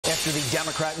after the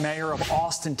Democratic mayor of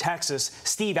Austin, Texas,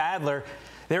 Steve Adler,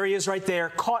 there he is right there,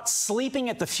 caught sleeping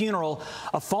at the funeral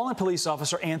of fallen police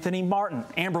officer Anthony Martin.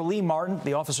 Amber Lee Martin,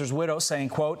 the officer's widow, saying,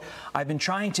 quote, "I've been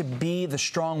trying to be the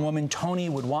strong woman Tony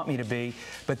would want me to be,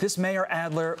 but this Mayor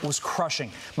Adler was crushing.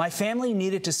 My family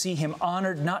needed to see him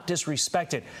honored, not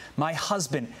disrespected. My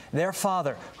husband, their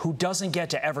father, who doesn't get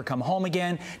to ever come home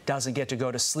again, doesn't get to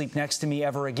go to sleep next to me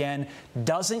ever again,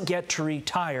 doesn't get to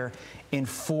retire in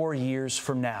 4 years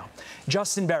from now."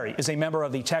 Justin Berry is a member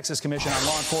of the Texas Commission on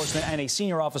Law Enforcement and a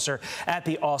senior officer at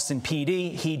the Austin PD.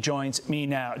 He joins me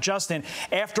now. Justin,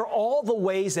 after all the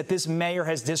ways that this mayor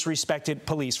has disrespected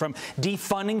police, from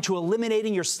defunding to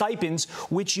eliminating your stipends,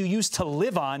 which you used to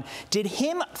live on, did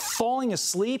him falling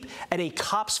asleep at a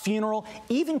cop's funeral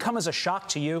even come as a shock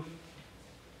to you?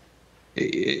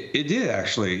 It did,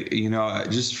 actually. You know,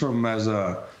 just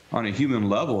on a human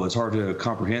level, it's hard to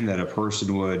comprehend that a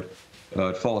person would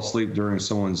fall asleep during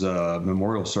someone's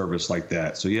memorial service like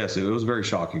that. So yes, it was very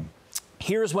shocking.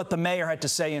 Here's what the mayor had to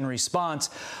say in response.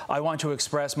 "I want to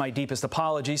express my deepest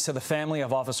apologies to the family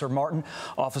of Officer Martin.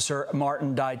 Officer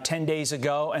Martin died 10 days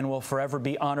ago and will forever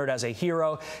be honored as a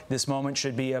hero. This moment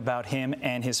should be about him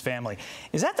and his family."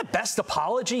 Is that the best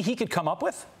apology he could come up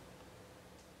with?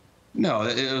 No,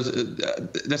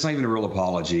 that's not even a real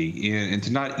apology. And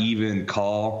to not even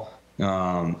call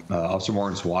Officer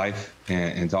Martin's wife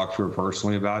and talk to her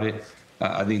personally about it,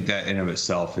 I think that in of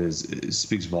itself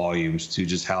speaks volumes to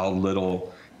just how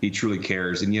little he truly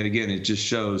cares. And yet again, it just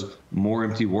shows more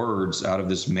empty words out of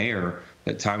this mayor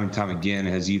that time and time again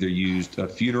has either used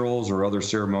funerals or other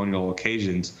ceremonial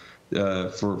occasions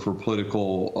for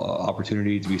political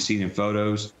opportunity to be seen in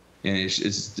photos. And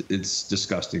it's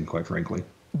disgusting, quite frankly.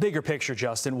 Bigger picture,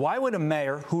 Justin, why would a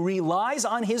mayor who relies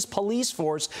on his police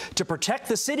force to protect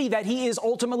the city that he is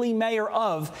ultimately mayor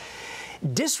of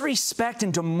disrespect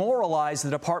and demoralize the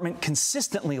department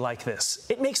consistently like this?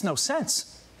 It makes no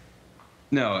sense.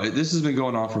 No, this has been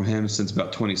going on from him since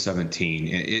about 2017,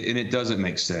 and it doesn't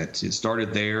make sense. It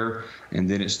started there, and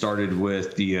then it started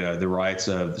with the riots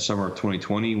of the summer of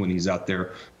 2020 when he's out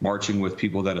there marching with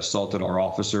people that assaulted our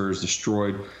officers,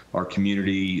 destroyed our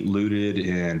community, looted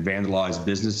and vandalized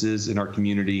businesses in our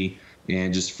community,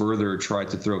 and just further tried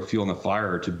to throw fuel on the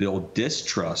fire to build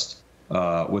distrust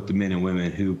with the men and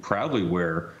women who proudly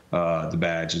wear the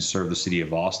badge and serve the city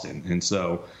of Austin. And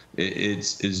so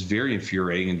it's very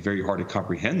infuriating and very hard to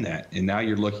comprehend that. And now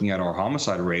you're looking at our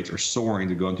homicide rates are soaring,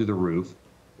 they're going through the roof.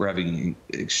 We're having an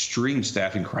extreme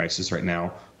staffing crisis right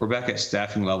now. We're back at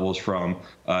staffing levels from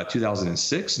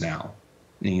 2006 now.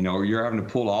 And, you know, you're having to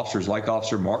pull officers like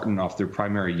Officer Martin off their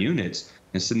primary units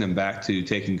and send them back to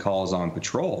taking calls on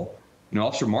patrol. You know,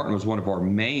 Officer Martin was one of our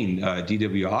main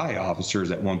DWI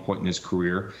officers at one point in his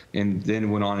career, and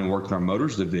then went on and worked in our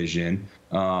motors division,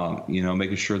 you know,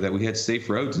 making sure that we had safe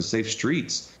roads and safe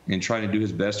streets and trying to do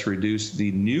his best to reduce the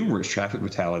numerous traffic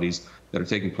fatalities that are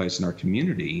taking place in our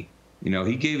community. You know,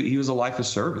 he was a life of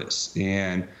service.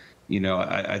 And, you know,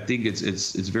 I think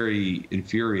it's very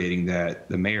infuriating that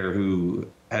the mayor who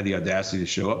had the audacity to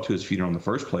show up to his funeral in the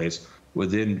first place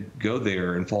would then go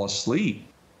there and fall asleep.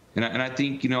 And I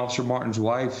think, you know, Officer Martin's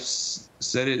wife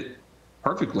said it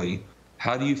perfectly.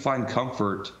 How do you find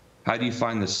comfort? How do you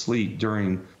find the sleep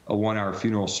during a 1-hour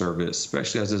funeral service,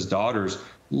 especially as his daughters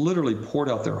literally poured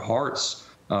out their hearts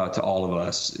to all of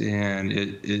us? And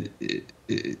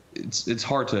it's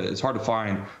hard to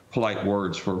find polite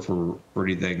words for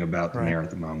anything about the mayor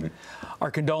at the moment.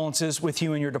 Our condolences with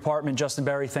you and your department. Justin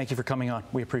Berry, thank you for coming on.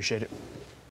 We appreciate it.